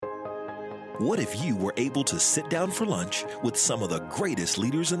What if you were able to sit down for lunch with some of the greatest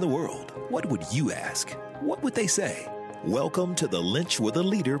leaders in the world? What would you ask? What would they say? Welcome to the Lynch with a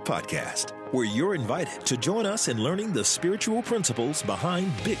Leader podcast, where you're invited to join us in learning the spiritual principles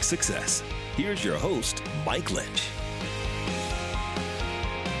behind big success. Here's your host, Mike Lynch.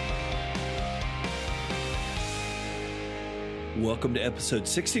 Welcome to episode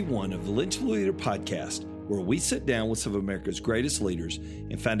 61 of the Lynch with a Leader podcast, where we sit down with some of America's greatest leaders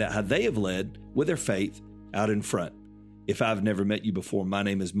and find out how they have led with their faith out in front. If I've never met you before, my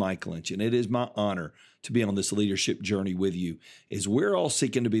name is Mike Lynch, and it is my honor to be on this leadership journey with you as we're all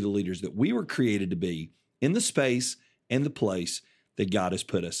seeking to be the leaders that we were created to be in the space and the place that God has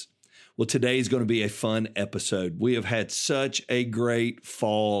put us. Well, today is going to be a fun episode. We have had such a great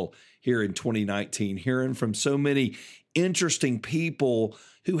fall here in 2019, hearing from so many interesting people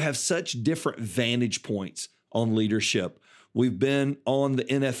who have such different vantage points on leadership. We've been on the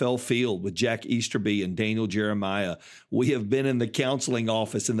NFL field with Jack Easterby and Daniel Jeremiah. We have been in the counseling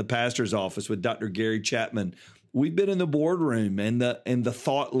office, in the pastor's office with Dr. Gary Chapman. We've been in the boardroom and the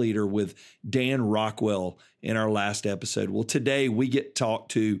thought leader with Dan Rockwell in our last episode. Well, today we get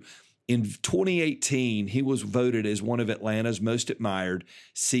talked to. In 2018, he was voted as one of Atlanta's most admired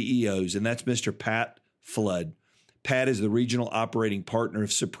CEOs, and that's Mr. Pat Flood. Pat is the regional operating partner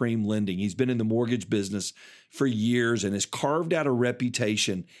of Supreme Lending. He's been in the mortgage business for years and has carved out a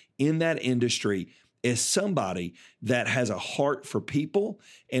reputation in that industry as somebody that has a heart for people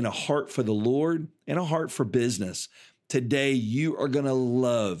and a heart for the Lord and a heart for business. Today, you are going to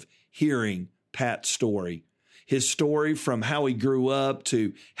love hearing Pat's story. His story from how he grew up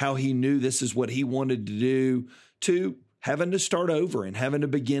to how he knew this is what he wanted to do to having to start over and having to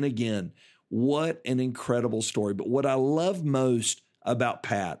begin again. What an incredible story. But what I love most about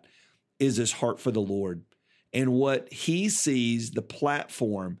Pat is his heart for the Lord and what he sees the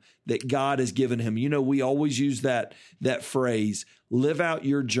platform that God has given him. You know, we always use that phrase, live out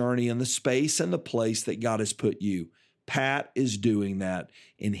your journey in the space and the place that God has put you. Pat is doing that,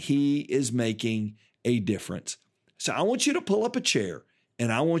 and he is making a difference. So I want you to pull up a chair,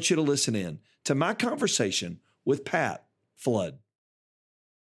 and I want you to listen in to my conversation with Pat Flood.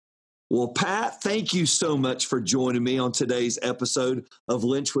 Well, Pat, thank you so much for joining me on today's episode of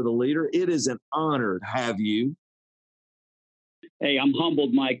Lynch with a Leader. It is an honor to have you. Hey, I'm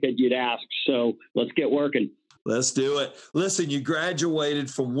humbled, Mike, that you'd ask. So let's get working. Let's do it. Listen, you graduated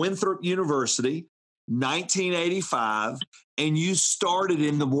from Winthrop University, 1985, and you started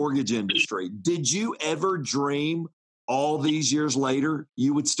in the mortgage industry. Did you ever dream all these years later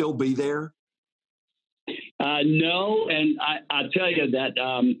you would still be there? No, and I tell you that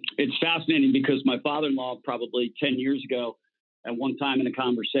it's fascinating because my father-in-law probably 10 years ago, at one time in a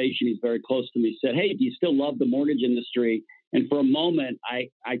conversation, he's very close to me, said, "Hey, do you still love the mortgage industry?" And for a moment, I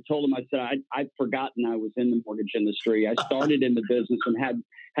told him, I said, I'd forgotten I was in the mortgage industry. I started in the business and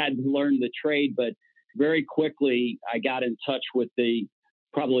had learned the trade, but very quickly I got in touch with the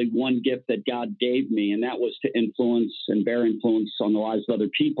probably one gift that God gave me, and that was to influence and bear influence on the lives of other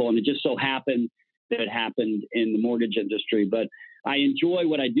people. And it just so happened that it happened in the mortgage industry. But I enjoy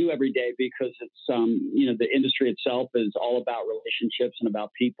what I do every day because it's, the industry itself is all about relationships and about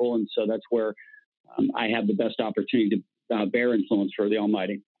people. And so that's where I have the best opportunity to bear influence for the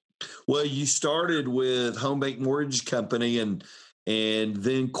Almighty. Well, you started with Home Bank Mortgage Company and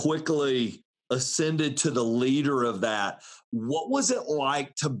then quickly ascended to the leader of that. What was it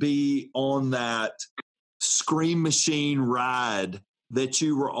like to be on that Scream Machine ride that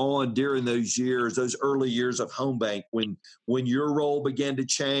you were on during those years, those early years of Home Bank, when your role began to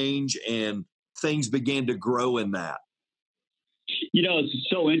change and things began to grow in that? You know, it's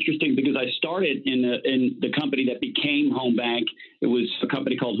so interesting because I started in the company that became Home Bank. It was a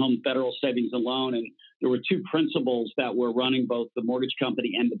company called Home Federal Savings and Loan, and there were two principals that were running both the mortgage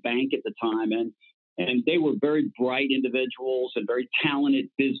company and the bank at the time, and they were very bright individuals and very talented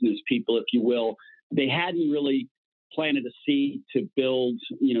business people, if you will. They hadn't really planted a seed to build,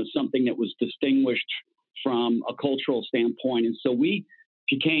 something that was distinguished from a cultural standpoint. And so we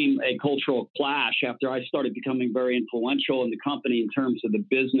became a cultural clash after I started becoming very influential in the company in terms of the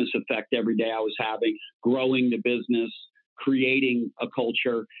business effect every day I was having, growing the business, creating a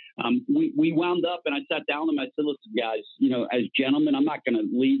culture. We wound up, and I sat down and I said, "Listen, guys, as gentlemen, I'm not going to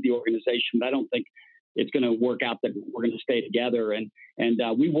lead the organization, but I don't think it's going to work out that we're going to stay together." And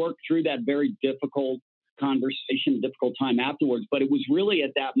we worked through that very difficult conversation, difficult time afterwards. But it was really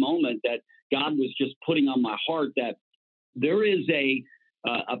at that moment that God was just putting on my heart that there is a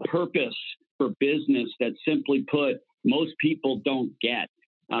purpose for business that, simply put, most people don't get.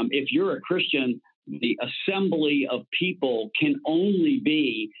 If you're a Christian, the assembly of people can only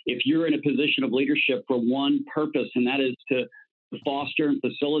be if you're in a position of leadership for one purpose, and that is to foster and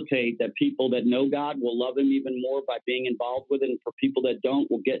facilitate that people that know God will love him even more by being involved with it. And for people that don't,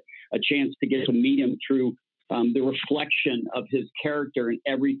 will get a chance to get to meet him through the reflection of his character in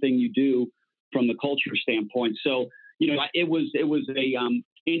everything you do from the culture standpoint. So, it was a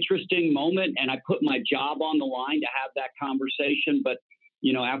interesting moment, and I put my job on the line to have that conversation. But,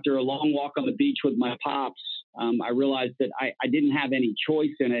 after a long walk on the beach with my pops, I realized that I didn't have any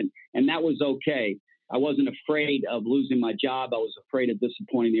choice in it, and that was okay. I wasn't afraid of losing my job. I was afraid of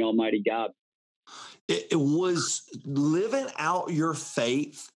disappointing the Almighty God. It was living out your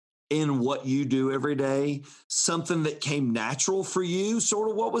faith in what you do every day, something that came natural for you. Sort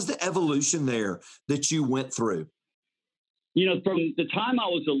of, what was the evolution there that you went through? From the time I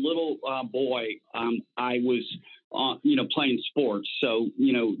was a little boy, I was, playing sports. So,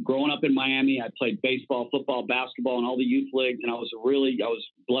 growing up in Miami, I played baseball, football, basketball, and all the youth leagues. And I was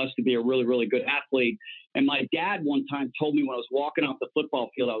blessed to be a really, really good athlete. And my dad one time told me when I was walking off the football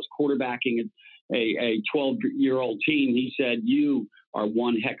field, I was quarterbacking a 12-year-old team. He said, "You are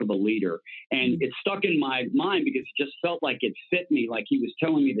one heck of a leader." And it stuck in my mind because it just felt like it fit me, like he was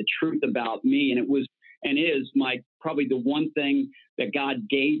telling me the truth about me. And it was and is probably the one thing that God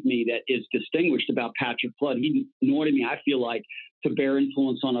gave me that is distinguished about Patrick Flood. He anointed me, I feel like, to bear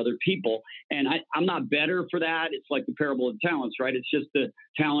influence on other people. And I'm not better for that. It's like the parable of talents, right? It's just the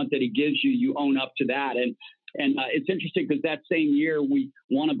talent that he gives you. You own up to that. And it's interesting because that same year we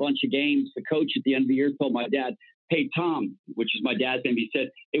won a bunch of games. The coach at the end of the year told my dad, "Hey, Tom," which is my dad's name, he said,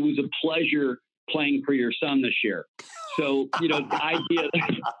 "It was a pleasure playing for your son this year." So, the idea,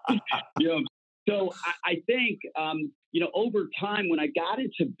 so I think, over time, when I got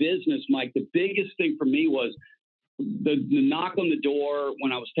into business, Mike, the biggest thing for me was the knock on the door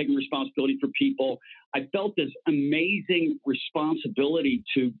when I was taking responsibility for people. I felt this amazing responsibility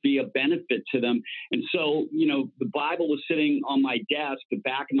to be a benefit to them. And so, the Bible was sitting on my desk, the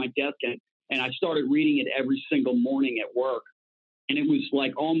back of my desk, and I started reading it every single morning at work. And it was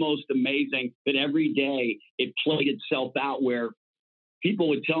like almost amazing that every day it played itself out where people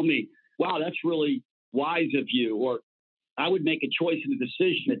would tell me, "Wow, that's really wise of you," or I would make a choice and a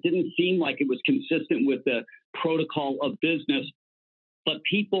decision that didn't seem like it was consistent with the protocol of business, but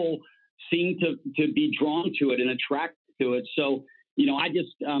people seemed to be drawn to it and attracted to it. So,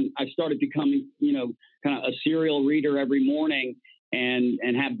 I started becoming, kind of a serial reader every morning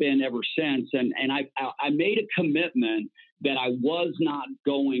and have been ever since. And I made a commitment that I was not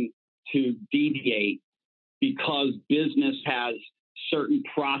going to deviate because business has certain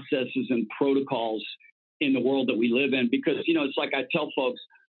processes and protocols in the world that we live in. Because, it's like I tell folks,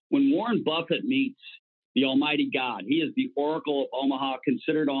 when Warren Buffett meets the Almighty God, he is the Oracle of Omaha,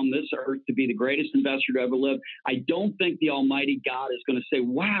 considered on this earth to be the greatest investor to ever live. I don't think the Almighty God is going to say,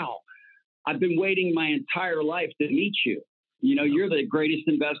 "Wow, I've been waiting my entire life to meet you. You're the greatest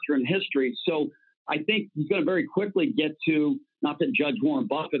investor in history." So I think he's going to very quickly get to, not to judge Warren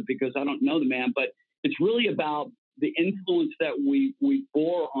Buffett because I don't know the man, but it's really about the influence that we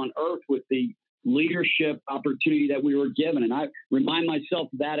bore on earth with the leadership opportunity that we were given. And I remind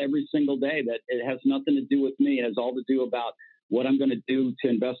myself of that every single day, that it has nothing to do with me. It has all to do about what I'm going to do to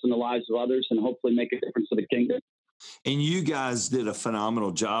invest in the lives of others and hopefully make a difference to the kingdom. And you guys did a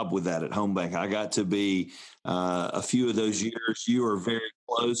phenomenal job with that at Home Bank. I got to be a few of those years. You were very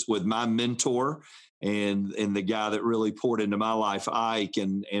close with my mentor and the guy that really poured into my life, Ike.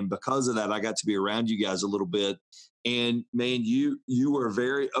 And because of that, I got to be around you guys a little bit. And man, you were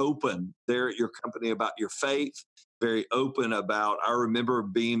very open there at your company about your faith, very open about, I remember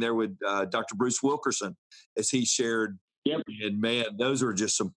being there with Dr. Bruce Wilkerson as he shared. Yep. And man, those are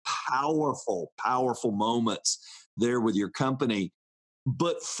just some powerful, powerful moments there with your company.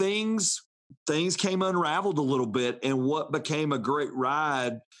 But things came unraveled a little bit, and what became a great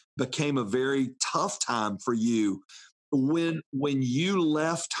ride became a very tough time for you. When you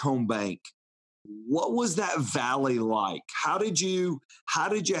left Home Bank, what was that valley like? How did you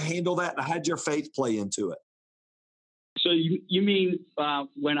handle that, and how did your faith play into it? So you mean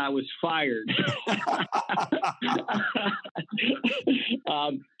when I was fired?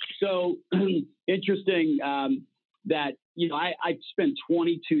 So interesting that I spent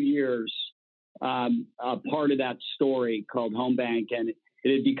 22 years part of that story called Home Bank, and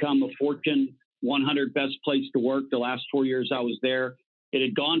it had become a Fortune 100 best place to work. The last 4 years I was there, it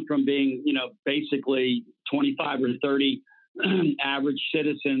had gone from being basically 25 or 30 average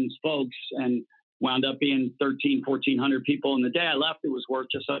citizens, folks, and wound up being 1,400 people. And the day I left, it was worth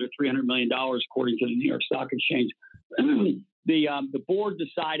just under $300 million, according to the New York Stock Exchange. The board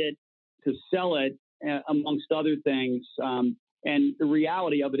decided to sell it, amongst other things. And the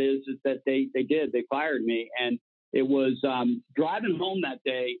reality of it is that they fired me. And it was driving home that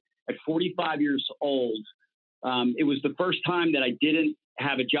day at 45 years old. It was the first time that I didn't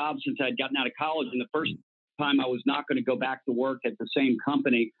have a job since I'd gotten out of college, and the first time I was not going to go back to work at the same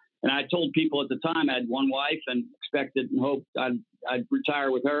company. And I told people at the time I had one wife and expected and hoped I'd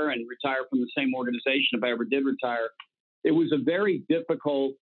retire with her and retire from the same organization if I ever did retire. It was a very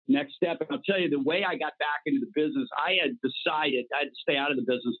difficult next step. And I'll tell you, the way I got back into the business, I had decided I'd stay out of the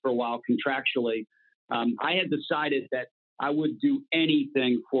business for a while contractually. I had decided that I would do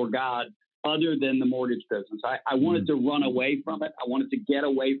anything for God other than the mortgage business. I wanted to run away from it. I wanted to get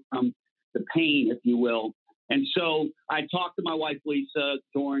away from the pain, if you will. And so I talked to my wife, Lisa,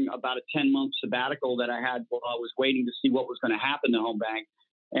 during about a 10-month sabbatical that I had while I was waiting to see what was going to happen to Home Bank.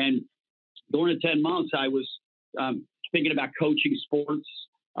 And during the 10 months, I was thinking about coaching sports.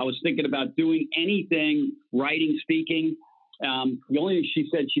 I was thinking about doing anything, writing, speaking. The only thing she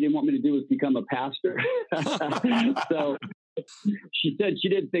said she didn't want me to do was become a pastor. So she said she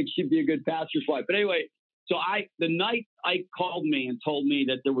didn't think she'd be a good pastor's wife. But anyway, so the night Ike called me and told me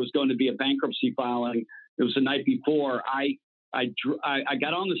that there was going to be a bankruptcy filing, it was the night before, I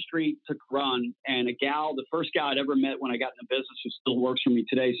got on the street, took a run, and a gal, the first gal I'd ever met when I got in the business, who still works for me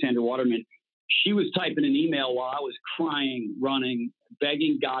today, Sandra Waterman, she was typing an email while I was crying, running,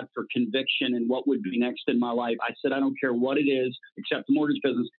 begging God for conviction and what would be next in my life. I said, I don't care what it is, except the mortgage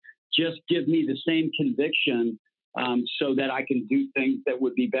business. Just give me the same conviction so that I can do things that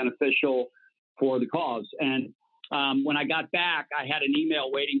would be beneficial for the cause. And when I got back, I had an email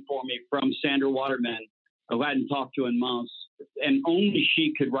waiting for me from Sandra Waterman, who I hadn't talked to in months, and only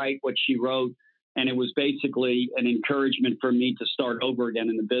she could write what she wrote. And it was basically an encouragement for me to start over again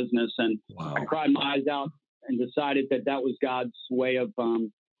in the business. And wow. I cried my eyes out and decided that was God's way of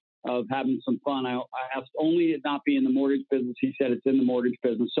having some fun. I asked only it not be in the mortgage business. He said it's in the mortgage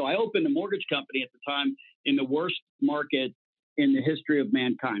business. So I opened a mortgage company at the time in the worst market in the history of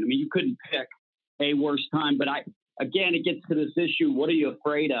mankind. I mean, you couldn't pick a worse time, but again, it gets to this issue. What are you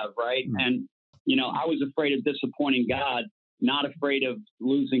afraid of? Right. Mm-hmm. And, I was afraid of disappointing God, not afraid of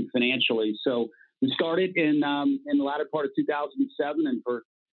losing financially. So we started in the latter part of 2007. And for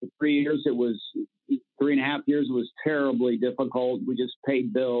 3 years, it was 3.5 years. It was terribly difficult. We just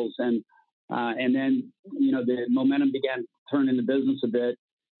paid bills. And then, the momentum began to turn in the business a bit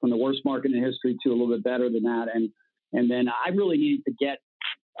from the worst market in history to a little bit better than that. And then I really needed to get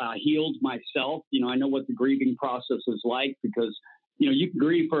healed myself. I know what the grieving process is like because, you can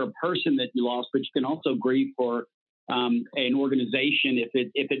grieve for a person that you lost, but you can also grieve for an organization if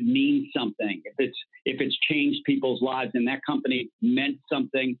it means something, if it's changed people's lives, and that company meant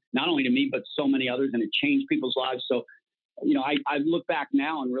something not only to me but so many others, and it changed people's lives. So, I look back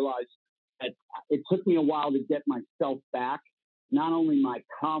now and realize that it took me a while to get myself back, not only my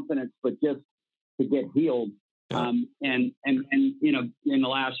confidence but just to get healed. Yeah. And in the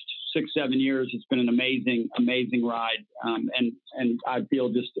last 6-7 years, it's been an amazing ride. And I feel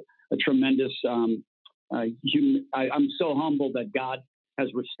just a tremendous. I'm so humbled that God has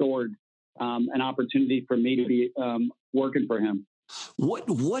restored an opportunity for me to be working for Him.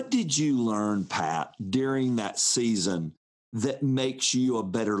 What did you learn, Pat, during that season that makes you a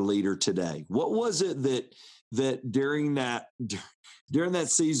better leader today? What was it that during that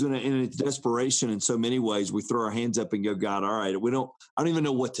season, in its desperation in so many ways, we throw our hands up and go, God, all right, I don't even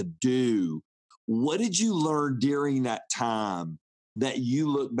know what to do. What did you learn during that time that you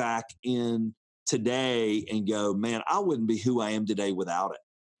look back in today and go, man, I wouldn't be who I am today without it?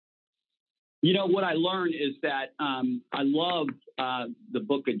 What I learned is that I love the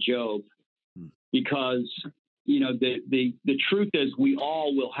book of Job because, the truth is we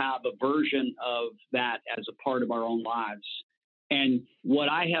all will have a version of that as a part of our own lives. And what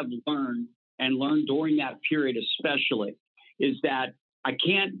I have learned during that period especially is that I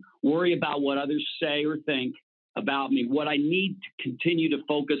can't worry about what others say or think about me. What I need to continue to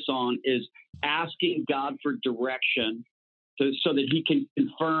focus on is asking God for direction so that He can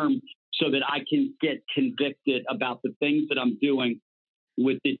confirm, so that I can get convicted about the things that I'm doing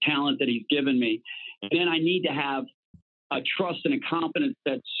with the talent that He's given me. And then I need to have a trust and a confidence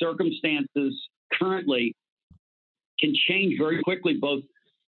that circumstances currently can change very quickly. Both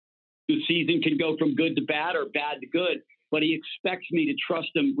the season can go from good to bad or bad to good, but He expects me to trust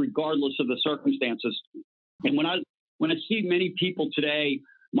Him regardless of the circumstances. And when I see many people today,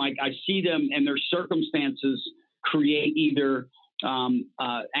 Mike, I see them and their circumstances create either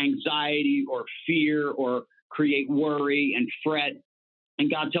anxiety or fear or create worry and fret. And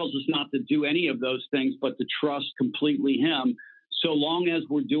God tells us not to do any of those things, but to trust completely Him so long as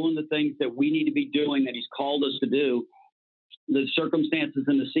we're doing the things that we need to be doing, that he's called us to do, the circumstances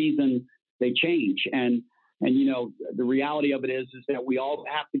in the season, they change. And the reality of it is that we all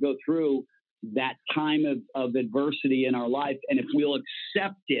have to go through that time of adversity in our life. And if we'll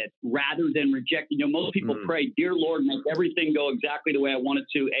accept it rather than reject, most people pray, "Dear Lord, make everything go exactly the way I want it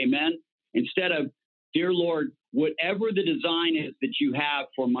to." Amen. Instead of, "Dear Lord, whatever the design is that you have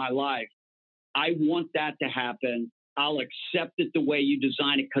for my life, I want that to happen. I'll accept it the way you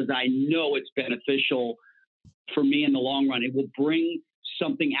design it because I know it's beneficial for me in the long run. It will bring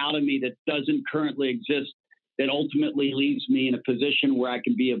something out of me that doesn't currently exist, that ultimately leaves me in a position where I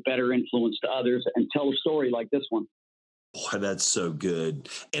can be a better influence to others and tell a story like this one." Boy, that's so good.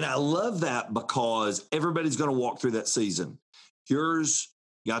 And I love that because everybody's going to walk through that season. Yours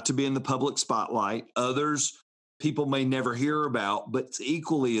got to be in the public spotlight. Others, people may never hear about, but it's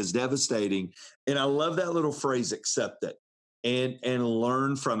equally as devastating. And I love that little phrase, "accept it," and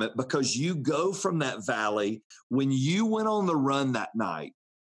learn from it, because you go from that valley. When you went on the run that night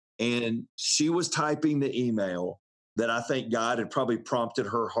and she was typing the email that I think God had probably prompted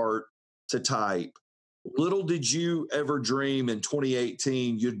her heart to type, little did you ever dream in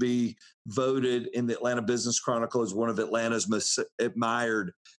 2018 you'd be voted in the Atlanta Business Chronicle as one of Atlanta's most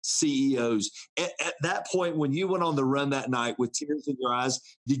admired CEOs. At that point, when you went on the run that night with tears in your eyes,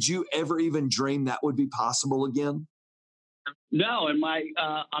 did you ever even dream that would be possible again? No, and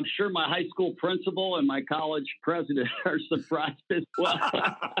I'm sure my high school principal and my college president are surprised as well.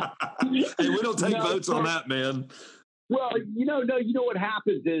 Hey, we don't take votes on that, man. Well, what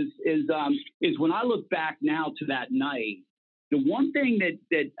happens is when I look back now to that night, the one thing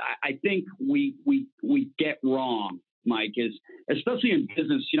that I think we get wrong, Mike, is, especially in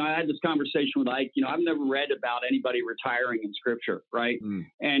business, I had this conversation with Ike, I've never read about anybody retiring in Scripture, right?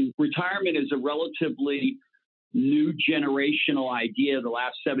 And retirement is a relatively new generational idea the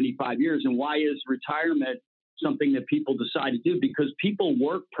last 75 years. And why is retirement something that people decide to do? Because people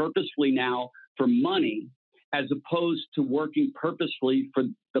work purposefully now for money, as opposed to working purposefully for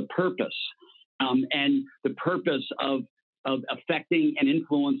the purpose, and the purpose of affecting and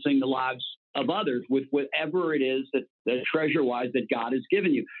influencing the lives of others with whatever it is that treasure-wise that God has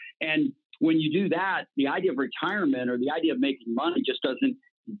given you. And when you do that, the idea of retirement or the idea of making money just doesn't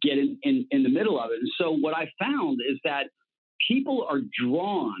get in the middle of it. And so what I found is that people are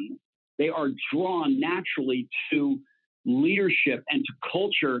drawn naturally to leadership and to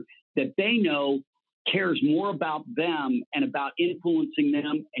culture that they know cares more about them and about influencing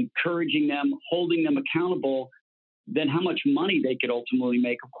them, encouraging them, holding them accountable than how much money they could ultimately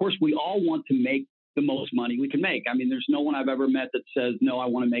make. Of course, we all want to make the most money we can make. I mean, there's no one I've ever met that says, "No, I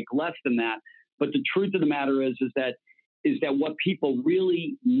want to make less than that." But the truth of the matter is that what people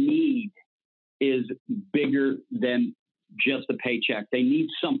really need is bigger than just a paycheck. They need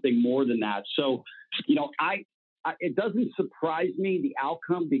something more than that. So, it doesn't surprise me, the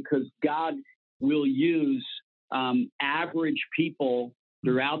outcome, because God will use average people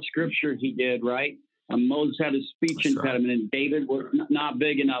throughout Scripture. He did, right? Moses had a speech impediment, and David was not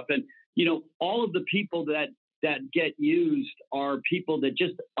big enough. And, all of the people that get used are people that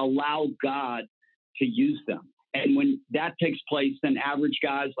just allow God to use them. And when that takes place, then average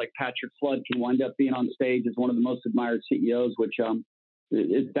guys like Patrick Flood can wind up being on stage as one of the most admired CEOs, which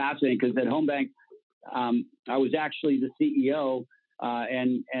is fascinating, because at Home Bank, I was actually the CEO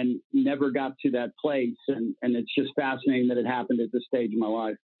and never got to that place. And it's just fascinating that it happened at this stage of my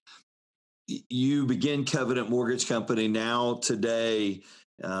life. You begin Covenant Mortgage Company. Now, today,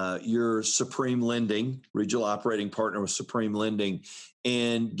 you're Supreme Lending, regional operating partner with Supreme Lending.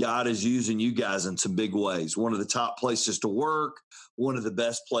 And God is using you guys in some big ways. One of the top places to work, one of the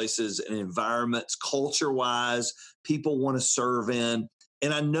best places and environments, culture-wise, people want to serve in.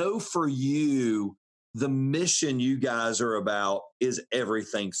 And I know for you, the mission you guys are about is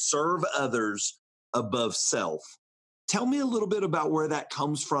everything. Serve others above self. Tell me a little bit about where that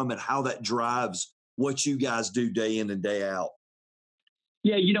comes from and how that drives what you guys do day in and day out.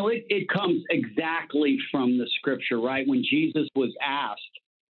 Yeah, it comes exactly from the Scripture, right? When Jesus was asked,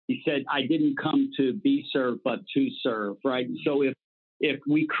 he said, "I didn't come to be served, but to serve," right? So if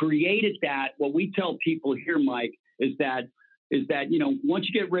we created that, what we tell people here, Mike, is that once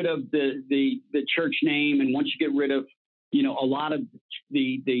you get rid of the church name, and once you get rid of a lot of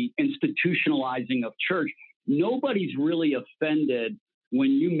the institutionalizing of church, nobody's really offended when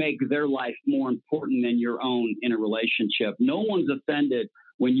you make their life more important than your own in a relationship. No one's offended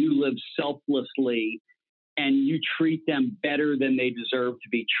when you live selflessly and you treat them better than they deserve to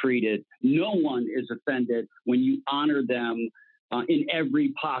be treated. No one is offended when you honor them in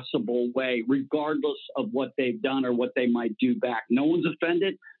every possible way, regardless of what they've done or what they might do back. No one's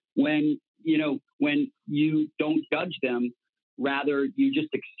offended when you don't judge them. Rather, you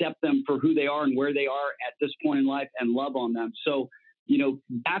just accept them for who they are and where they are at this point in life and love on them. So,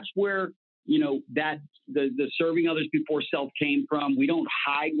 that's where, that the serving others before self came from. We don't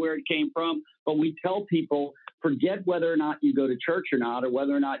hide where it came from, but we tell people, forget whether or not you go to church or not, or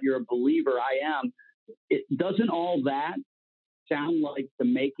whether or not you're a believer. I am. It doesn't all that sound like the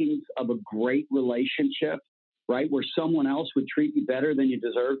makings of a great relationship, right? Where someone else would treat you better than you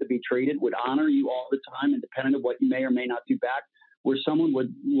deserve to be treated, would honor you all the time, independent of what you may or may not do back, where someone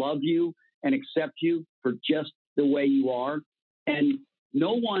would love you and accept you for just the way you are. And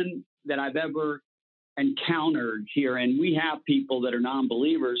no one that I've ever encountered here, and we have people that are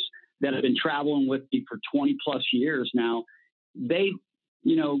non-believers that have been traveling with me for 20 plus years now,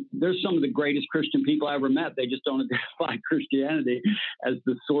 they're some of the greatest Christian people I ever met. They just don't identify Christianity as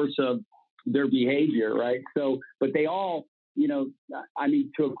the source of their behavior, right? So, but they all,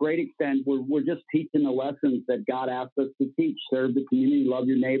 to a great extent, we're just teaching the lessons that God asked us to teach: serve the community, love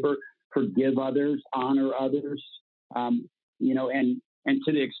your neighbor, forgive others, honor others, and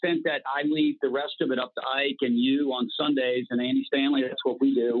to the extent that I leave the rest of it up to Ike and you on Sundays and Andy Stanley, that's what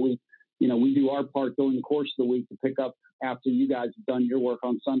we do. We do our part during the course of the week to pick up after you guys have done your work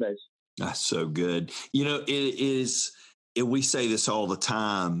on Sundays. That's so good. It is, and we say this all the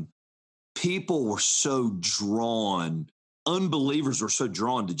time, people were so drawn, unbelievers were so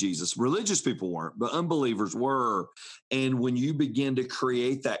drawn to Jesus. Religious people weren't, but unbelievers were. And when you begin to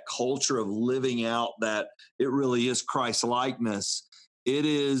create that culture of living out that it really is Christ-likeness, it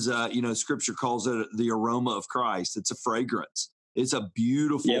is, Scripture calls it the aroma of Christ. It's a fragrance. It's a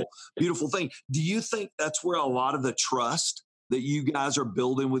beautiful, beautiful thing. Do you think that's where a lot of the trust that you guys are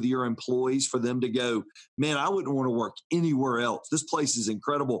building with your employees, for them to go, man, I wouldn't want to work anywhere else. This place is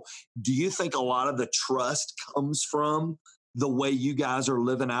incredible. Do you think a lot of the trust comes from the way you guys are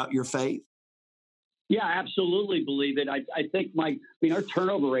living out your faith? Yeah, I absolutely believe it. I think our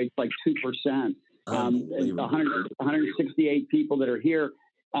turnover rate's like 2%. 168 people that are here,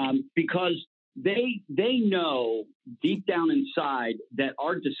 because they know deep down inside that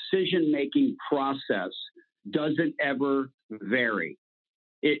our decision-making process doesn't ever vary.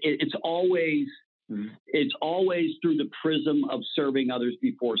 It's always through the prism of serving others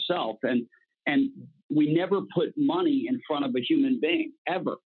before self, and we never put money in front of a human being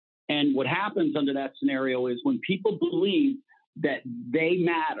ever. And what happens under that scenario is when people believe that they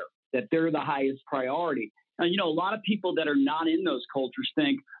matter, that they're the highest priority. And, a lot of people that are not in those cultures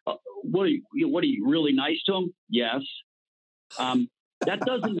think, what are you really nice to them? Yes. That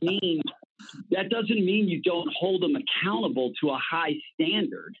doesn't mean you don't hold them accountable to a high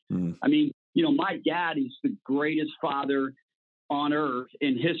standard. I mean, my dad is the greatest father on earth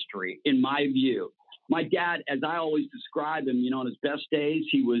in history, in my view. My dad, as I always describe him, on his best days,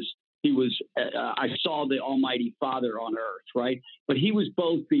 I saw the Almighty Father on earth, right? But he was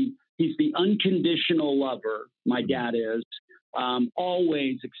he's the unconditional lover, my dad is,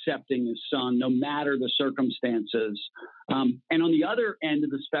 always accepting his son, no matter the circumstances. And on the other end of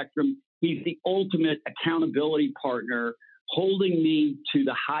the spectrum, he's the ultimate accountability partner, holding me to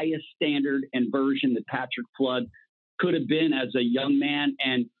the highest standard and version that Patrick Flood could have been as a young man.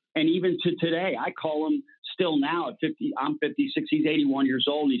 And even to today, I call him still now at 50, I'm 56, he's 81 years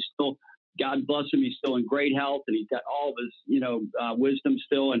old. And he's still, God bless him, he's still in great health, and he's got all of his, wisdom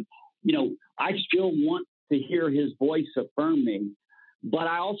still. And, I still want to hear his voice affirm me, but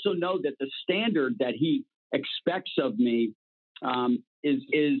I also know that the standard that he expects of me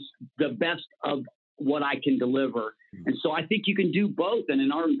is the best of what I can deliver. And so I think you can do both. And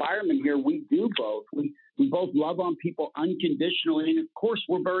in our environment here, we do both. We both love on people unconditionally. And of course,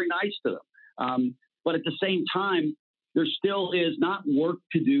 we're very nice to them. But at the same time, there still is not work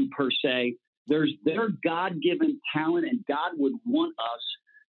to do per se. There's their God-given talent, and God would want us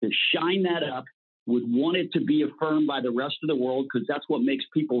to shine that up, would want it to be affirmed by the rest of the world, because that's what makes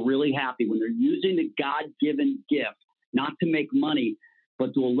people really happy, when they're using the God-given gift, not to make money,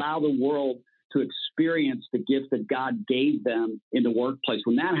 but to allow the world to experience the gift that God gave them in the workplace.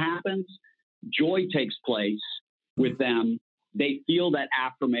 When that happens, joy takes place with them. They feel that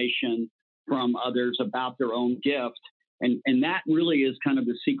affirmation from others about their own gift. And that really is kind of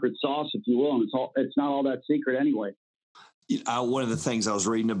the secret sauce, if you will. And it's not all that secret anyway. One of the things I was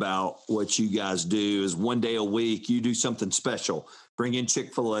reading about what you guys do is one day a week, you do something special. Bring in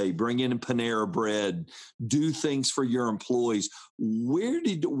Chick-fil-A, bring in Panera Bread, do things for your employees. Where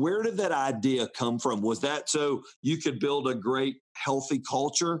did that idea come from? Was that so you could build a great, healthy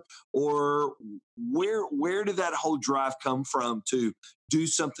culture? Or where did that whole drive come from to do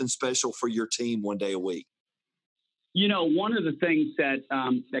something special for your team one day a week? One of the things that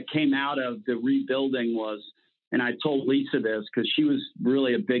came out of the rebuilding was, and I told Lisa this because she was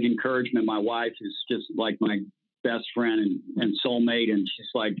really a big encouragement. My wife is just like my best friend and soulmate, and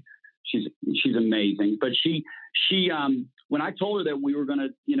she's amazing. But she when I told her that we were going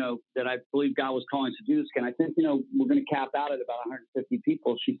to, that I believe God was calling us to do this, and I think, we're going to cap out at about 150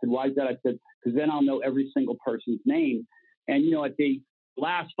 people. She said, "Why is that?" I said, "Because then I'll know every single person's name." And at the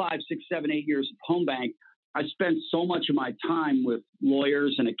last 5, 6, 7, 8 years of Home Bank, I spent so much of my time with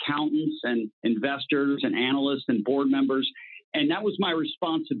lawyers and accountants and investors and analysts and board members. And that was my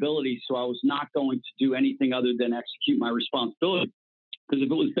responsibility. So I was not going to do anything other than execute my responsibility. Because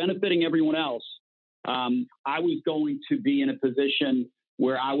if it was benefiting everyone else, I was going to be in a position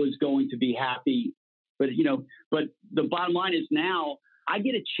where I was going to be happy. But the bottom line is now I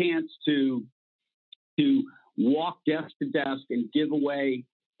get a chance to walk desk to desk and give away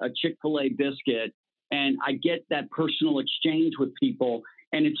a Chick-fil-A biscuit. And I get that personal exchange with people.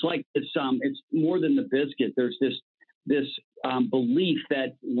 And it's like it's more than the biscuit. There's this belief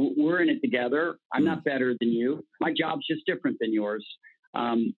that we're in it together. I'm not better than you. My job's just different than yours.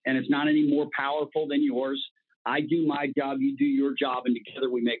 And it's not any more powerful than yours. I do my job, you do your job, and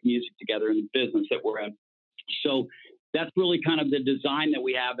together we make music together in the business that we're in. So that's really kind of the design that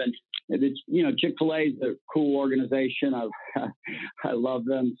we have. And it's, Chick-fil-A is a cool organization. I love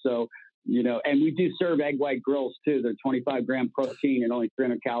them. So, and we do serve egg white grills too. They're 25 gram protein and only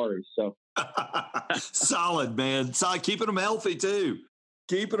 300 calories. So solid, man. Solid. Keeping them healthy too.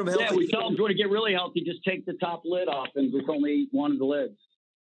 Keeping them healthy. Yeah, we tell them if you want to get really healthy, just take the top lid off and just only eat one of the lids.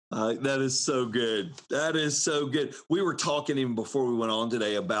 That is so good. That is so good. We were talking even before we went on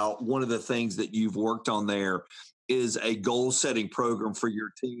today about one of the things that you've worked on there is a goal setting program for your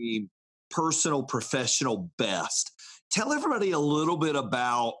team, personal, professional best. Tell everybody a little bit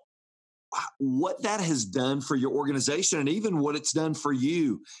about what that has done for your organization and even what it's done for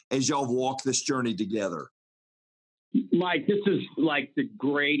you as y'all have walked this journey together. Mike, this is like the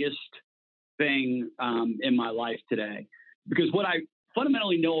greatest thing in my life today, because what I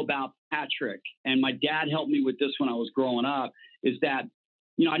fundamentally know about Patrick, and my dad helped me with this when I was growing up, is that,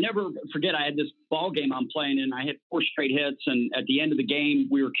 I never forget I had this ball game I'm playing in. I hit 4 straight hits, and at the end of the game,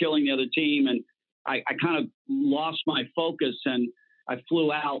 we were killing the other team, and I kind of lost my focus, and I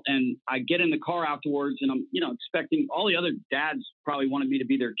flew out, and I get in the car afterwards, and I'm, expecting all the other dads probably wanted me to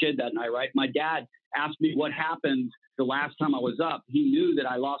be their kid that night, right? My dad asked me what happened the last time I was up. He knew that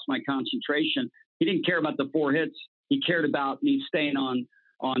I lost my concentration. He didn't care about the 4 hits. He cared about me staying on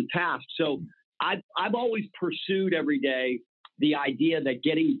task. So I've always pursued every day the idea that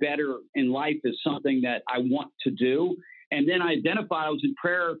getting better in life is something that I want to do. And then I identified, I was in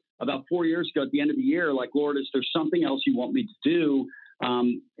prayer about 4 years ago at the end of the year, like, Lord, is there something else you want me to do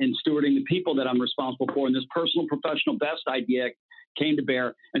in stewarding the people that I'm responsible for? And this personal, professional best idea came to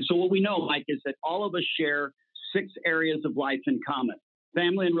bear. And so what we know, Mike, is that all of us share 6 areas of life in common: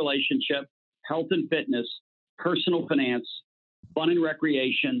 family and relationship, health and fitness, personal finance, fun and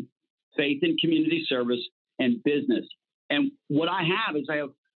recreation, faith and community service, and business. And what I have is I have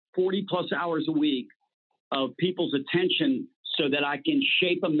 40 plus hours a week of people's attention so that I can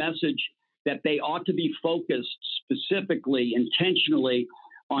shape a message that they ought to be focused specifically, intentionally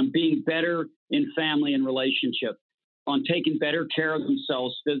on being better in family and relationship, on taking better care of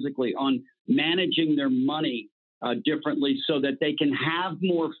themselves physically, on managing their money differently so that they can have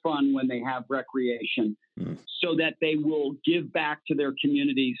more fun when they have recreation, so that they will give back to their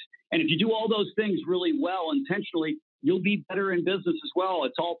communities. And if you do all those things really well, intentionally, you'll be better in business as well.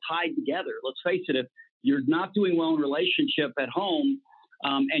 It's all tied together. Let's face it, if you're not doing well in relationship at home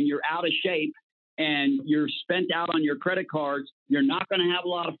and you're out of shape and you're spent out on your credit cards, you're not going to have a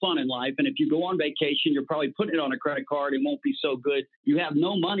lot of fun in life. And if you go on vacation, you're probably putting it on a credit card. It won't be so good. You have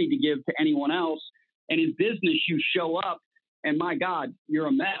no money to give to anyone else. And in business, you show up and my God, you're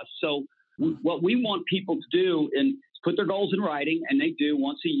a mess. So what we want people to do is put their goals in writing, and they do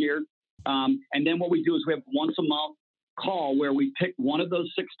once a year. And then what we do is we have once a month call where we pick one of those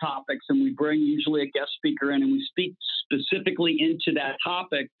 6 topics, and we bring usually a guest speaker in, and we speak specifically into that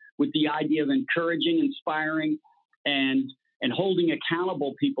topic with the idea of encouraging, inspiring, and holding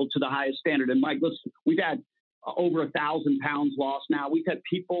accountable people to the highest standard. And Mike, listen, we've had over 1,000 pounds lost now. We've had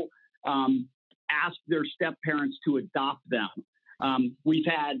people ask their step parents to adopt them. We've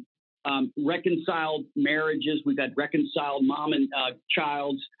had reconciled marriages. We've had reconciled mom and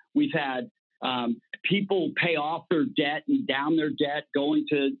childs. We've had people pay off their debt and down their debt, going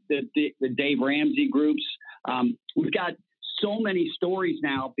to the Dave Ramsey groups. We've got so many stories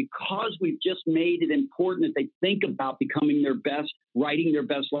now because we've just made it important that they think about becoming their best, writing their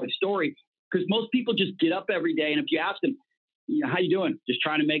best life story. Because most people just get up every day, and if you ask them, how you doing? Just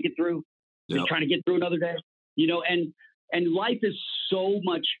trying to make it through. Just trying to get through another day. And life is so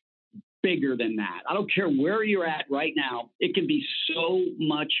much bigger than that. I don't care where you're at right now. It can be so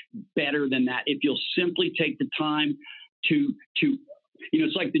much better than that if you'll simply take the time to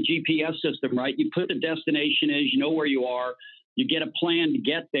it's like the GPS system, right? You put the destination is, you know where you are, you get a plan to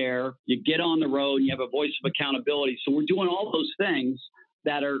get there, you get on the road, and you have a voice of accountability. So we're doing all those things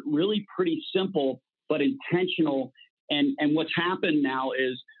that are really pretty simple, but intentional. And what's happened now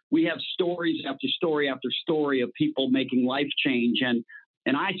is we have stories after story after story of people making life change. And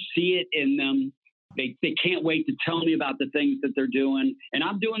I see it in them. They can't wait to tell me about the things that they're doing. And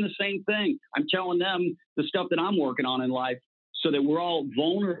I'm doing the same thing. I'm telling them the stuff that I'm working on in life, so that we're all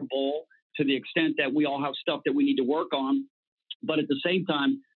vulnerable to the extent that we all have stuff that we need to work on. But at the same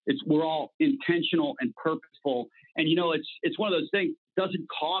time, we're all intentional and purposeful. And, it's one of those things, doesn't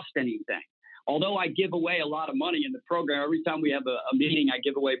cost anything. Although I give away a lot of money in the program, every time we have a meeting, I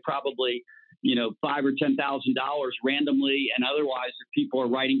give away probably, $5,000 or $10,000 randomly. And otherwise, if people are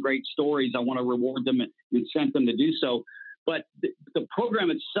writing great stories, I want to reward them and incent them to do so. But the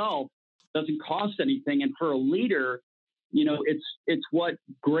program itself doesn't cost anything. And for a leader, it's what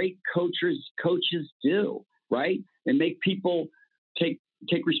great coaches do, right? And make people take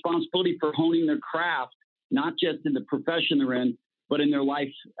responsibility for honing their craft, not just in the profession they're in, but in their life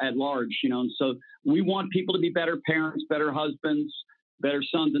at large, And so we want people to be better parents, better husbands, better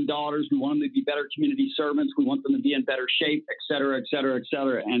sons and daughters. We want them to be better community servants. We want them to be in better shape, et cetera, et cetera, et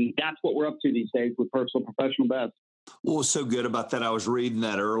cetera. And that's what we're up to these days with Personal Professional Best. What was so good about that? I was reading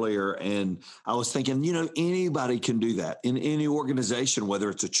that earlier and I was thinking, anybody can do that in any organization, whether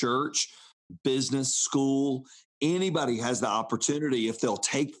it's a church, business, school, anybody has the opportunity if they'll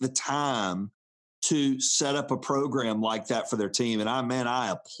take the time to set up a program like that for their team. And I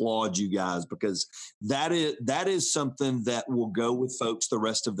applaud you guys, because that is something that will go with folks the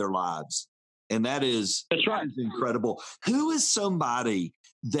rest of their lives. And that's right. That is incredible. Who is somebody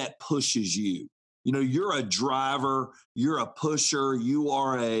that pushes you? You're a driver, you're a pusher,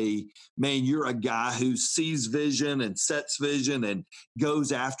 you're a guy who sees vision and sets vision and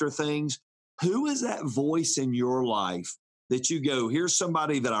goes after things. Who is that voice in your life that you go, here's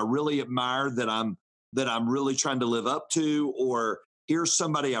somebody that I really admire, that I'm really trying to live up to, or here's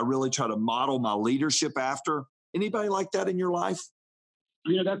somebody I really try to model my leadership after? Anybody like that in your life?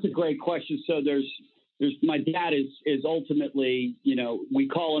 That's a great question. So there's my dad is ultimately, we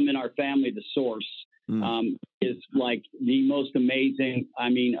call him in our family the source. Is like the most amazing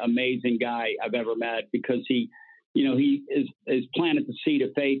guy I've ever met, because he is planted the seed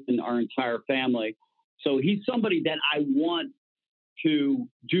of faith in our entire family. So he's somebody that I want to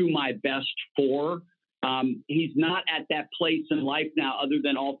do my best for. He's not at that place in life now, other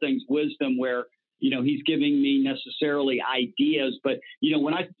than All Things Wisdom, where he's giving me necessarily ideas. But,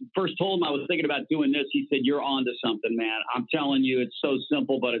 when I first told him I was thinking about doing this, he said, you're on to something, man. I'm telling you, it's so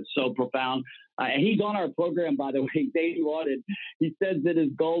simple, but it's so profound. And he's on our program, by the way, Dave Wadded. He says that his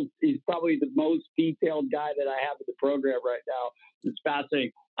goals, he's probably the most detailed guy that I have in the program right now. It's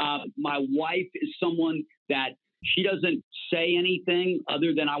fascinating. My wife is someone that she doesn't say anything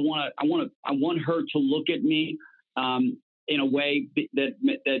other than I want her to look at me in a way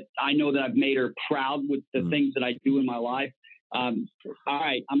that I know that I've made her proud with the things that I do in my life. All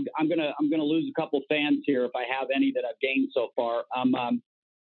right, I'm gonna lose a couple fans here if I have any that I've gained so far.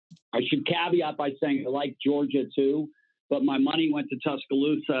 I should caveat by saying I like Georgia too, but my money went to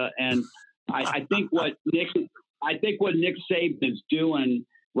Tuscaloosa, and I think what Nick Saban is doing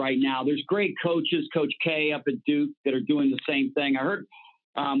right now. There's great coaches, Coach K up at Duke, that are doing the same thing. I heard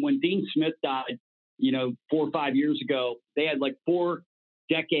when Dean Smith died, 4 or 5 years ago, they had like 4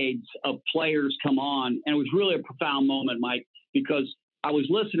 decades of players come on, and it was really a profound moment, Mike, because I was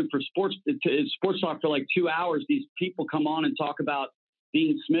listening for sports talk for like 2 hours. These people come on and talk about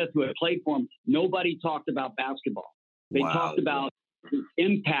Dean Smith, who had played for him. Nobody talked about basketball. They talked about the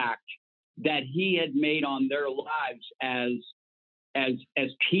impact that he had made on their lives as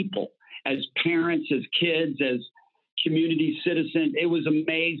people, as parents, as kids, as community citizens. It was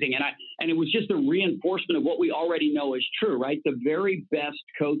amazing. And it was just a reinforcement of what we already know is true, right? The very best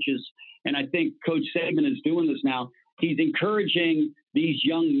coaches, and I think Coach Saban is doing this now, he's encouraging these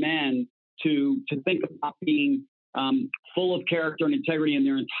young men to think about being full of character and integrity in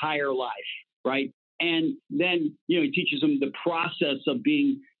their entire life, right? And then, he teaches them the process of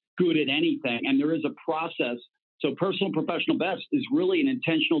being good at anything. And there is a process. So personal and professional best is really an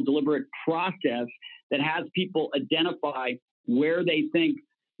intentional, deliberate process that has people identify where they think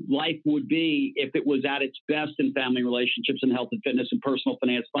life would be if it was at its best in family relationships and health and fitness and personal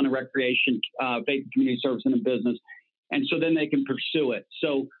finance, fun and recreation, faith and community service and in business. And so then they can pursue it.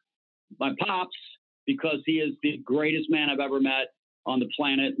 So my pops, because he is the greatest man I've ever met on the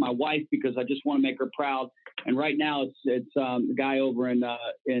planet. My wife, because I just want to make her proud. And right now it's the guy over in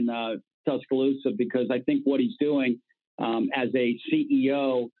Tuscaloosa, because I think what he's doing as a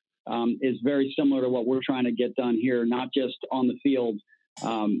CEO is very similar to what we're trying to get done here, not just on the field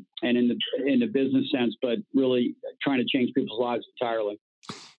and in the business sense, but really trying to change people's lives entirely.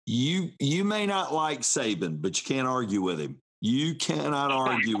 You may not like Saban, but you can't argue with him. You cannot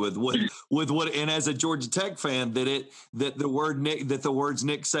argue with what. And as a Georgia Tech fan, that the words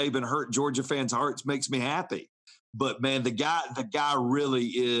Nick Saban hurt Georgia fans' hearts makes me happy. But man, the guy really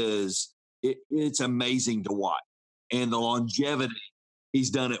is. It's amazing to watch, and the longevity he's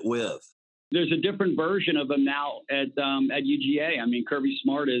done it with. There's a different version of him now at UGA. I mean, Kirby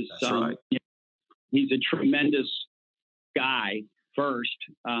Smart is. That's right. He's a tremendous guy first,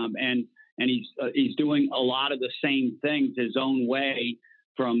 and he's doing a lot of the same things his own way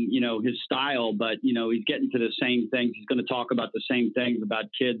from, his style, but, he's getting to the same things. He's going to talk about the same things about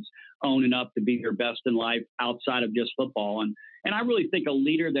kids owning up to be their best in life outside of just football. And I really think a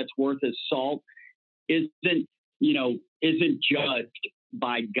leader that's worth his salt isn't judged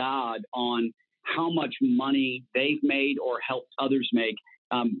by God on how much money they've made or helped others make.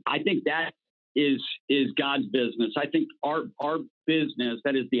 I think that is God's business. I think our business,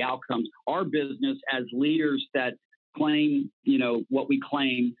 that is the outcomes, our business as leaders that claim, what we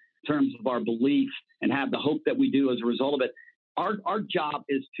claim in terms of our belief and have the hope that we do as a result of it. Our job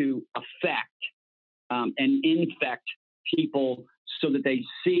is to affect and infect people so that they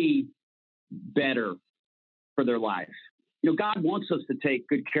see better for their life. God wants us to take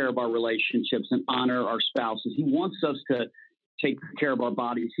good care of our relationships and honor our spouses. He wants us to take care of our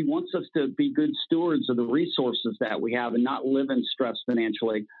bodies. He wants us to be good stewards of the resources that we have and not live in stress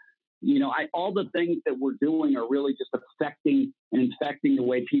financially. All the things that we're doing are really just affecting and infecting the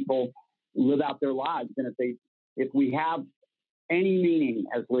way people live out their lives. And if we have any meaning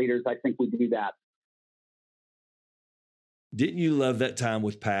as leaders, I think we do that. Didn't you love that time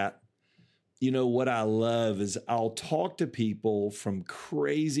with Pat? What I love is I'll talk to people from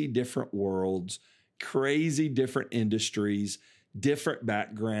crazy different worlds, crazy different industries, different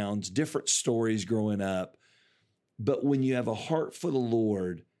backgrounds, different stories growing up. But when you have a heart for the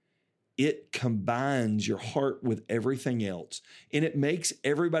Lord, it combines your heart with everything else. And it makes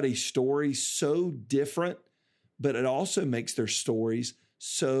everybody's story so different, but it also makes their stories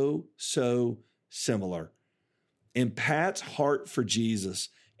so similar. And Pat's heart for Jesus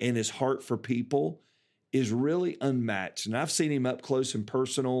and his heart for people is really unmatched. And I've seen him up close and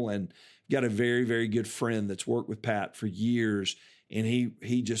personal, and got a very, very good friend that's worked with Pat for years. And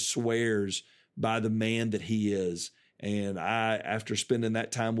he just swears by the man that he is. And after spending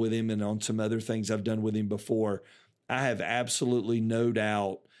that time with him and on some other things I've done with him before, I have absolutely no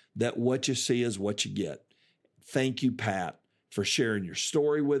doubt that what you see is what you get. Thank you, Pat, for sharing your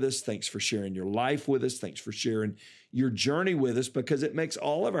story with us. Thanks for sharing your life with us. Thanks for sharing your journey with us, because it makes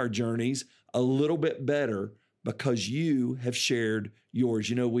all of our journeys a little bit better because you have shared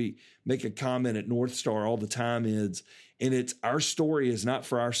yours. We make a comment at North Star all the time, and it's our story is not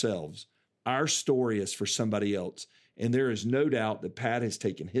for ourselves. Our story is for somebody else. And there is no doubt that Pat has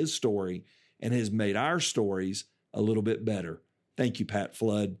taken his story and has made our stories a little bit better. Thank you, Pat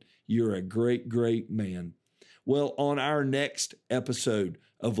Flood. You're a great, great man. Well, on our next episode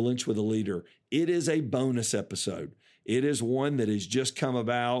of Lunch with a Leader, it is a bonus episode. It is one that has just come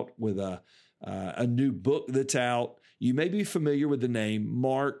about with a new book that's out. You may be familiar with the name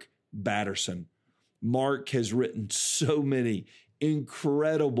Mark Batterson. Mark has written so many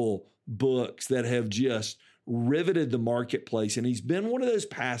incredible books that have just riveted the marketplace. And he's been one of those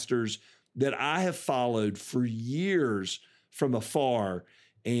pastors that I have followed for years from afar.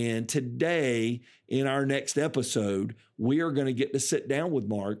 And today, in our next episode, we are going to get to sit down with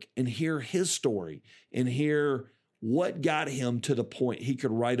Mark and hear his story and hear what got him to the point he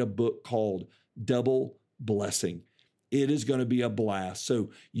could write a book called Double Blessing. It is going to be a blast. So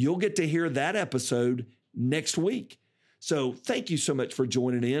you'll get to hear that episode next week. So thank you so much for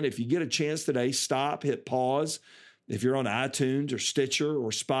joining in. If you get a chance today, stop, hit pause. If you're on iTunes or Stitcher or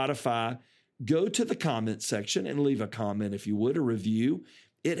Spotify, go to the comment section and leave a comment if you would, a review.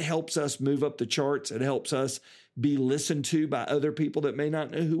 it helps us move up the charts. It helps us be listened to by other people that may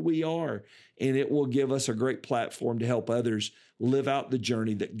not know who we are. And it will give us a great platform to help others live out the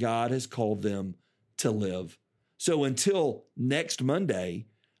journey that God has called them to live. So until next Monday,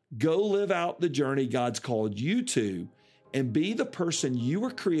 go live out the journey God's called you to and be the person you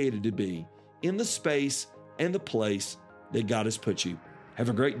were created to be in the space and the place that God has put you. Have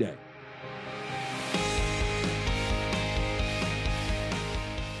a great day.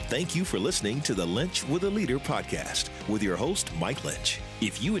 Thank you for listening to the Lynch with a Leader podcast with your host, Mike Lynch.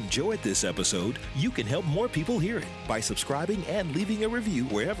 If you enjoyed this episode, you can help more people hear it by subscribing and leaving a review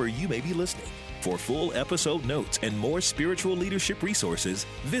wherever you may be listening. For full episode notes and more spiritual leadership resources,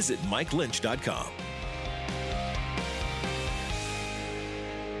 visit MikeLynch.com.